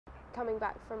coming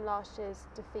back from last year's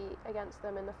defeat against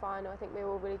them in the final, I think we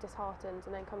were all really disheartened,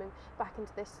 and then coming back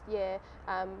into this year,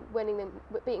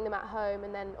 beating them at home,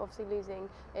 and then obviously losing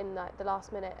in like the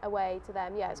last minute away to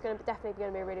them. Yeah, it's definitely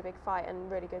going to be a really big fight and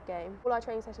really good game. All our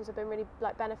training sessions have been really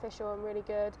like beneficial and really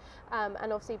good,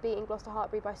 and obviously beating Gloucester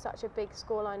Hartbury by such a big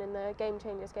scoreline in the Game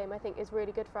Changers game, I think is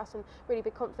really good for us and really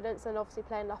big confidence. And obviously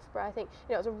playing Loughborough, I think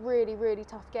it was a really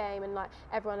tough game, and like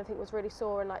everyone I think was really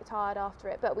sore and like tired after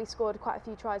it, but we scored quite a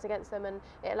few tries against them, and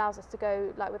it allows us to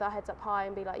go like with our heads up high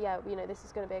and be like, yeah, this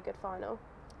is going to be a good final.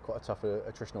 Quite a tough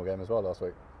attritional game as well last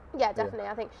week. Yeah, definitely.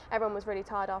 Yeah. I think everyone was really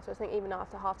tired after. I think even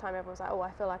after half time, everyone was like, oh,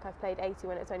 I feel like I've played 80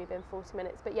 when it's only been 40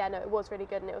 minutes. But yeah, no, it was really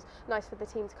good, and it was nice for the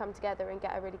team to come together and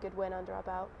get a really good win under our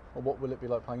belt. Well, what will it be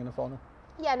like playing in a final?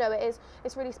 Yeah, no, it is.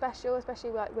 It's really special,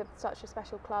 especially like with such a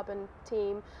special club and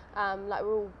team. Like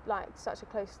we're all like such a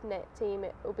close knit team.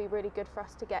 It will be really good for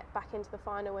us to get back into the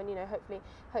final and hopefully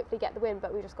get the win.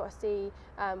 But we just got to see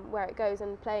where it goes.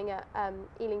 And playing at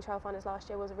Ealing Trail Finals last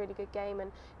year was a really good game,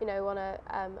 and on a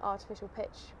artificial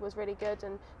pitch was really good.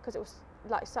 And because it was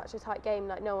like such a tight game,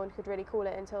 like no one could really call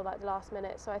it until like the last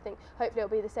minute. So I think hopefully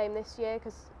it'll be the same this year,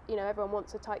 because everyone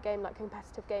wants a tight game, like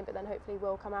competitive game, but then hopefully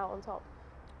we'll come out on top.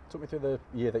 Talk me through the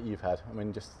year that you've had. I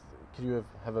mean, just could you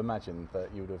have imagined that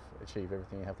you would have achieved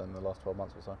everything you have done in the last 12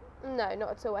 months or so? No, not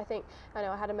at all. I think I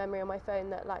had a memory on my phone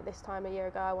that like this time a year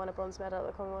ago I won a bronze medal at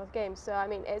the Commonwealth Games. So I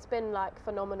mean, it's been like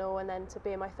phenomenal, and then to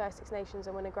be in my first Six Nations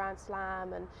and win a Grand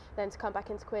Slam, and then to come back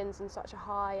into Quins and such a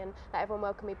high, and let everyone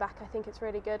welcome me back. I think it's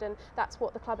really good, and that's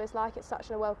what the club is like. It's such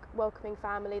a welcoming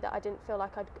family that I didn't feel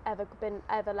like I'd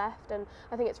ever left, and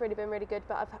I think it's really been really good.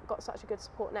 But I've got such a good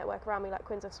support network around me. Like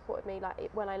Quins have supported me like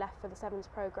when I left for the Sevens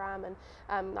programme,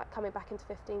 and like coming back into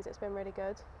 15s, it's been really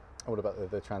good. What about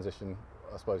the transition,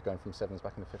 I suppose, going from Sevens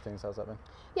back into 15s? How's that been?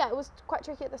 Yeah, it was quite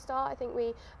tricky at the start. I think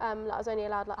I was only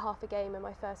allowed like half a game in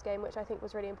my first game, which I think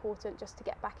was really important just to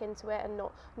get back into it and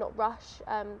not rush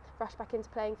back into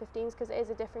playing 15s, because it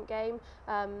is a different game.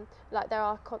 Like there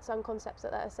are some concepts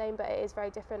that are the same, but it is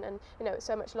very different, and it's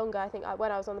so much longer. I think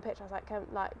when I was on the pitch, I was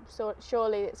like,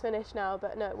 surely it's finished now,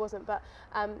 but no, it wasn't. But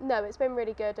no, it's been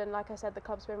really good, and like I said, the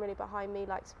club's been really behind me,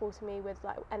 like supporting me with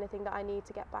like anything that I need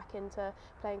to get back into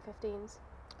playing 15s.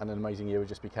 And an amazing year would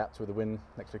just be capped with a win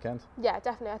next weekend? Yeah,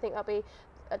 definitely. I think that'll be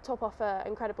a top off an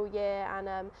incredible year, and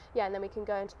and then we can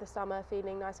go into the summer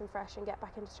feeling nice and fresh and get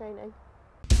back into training.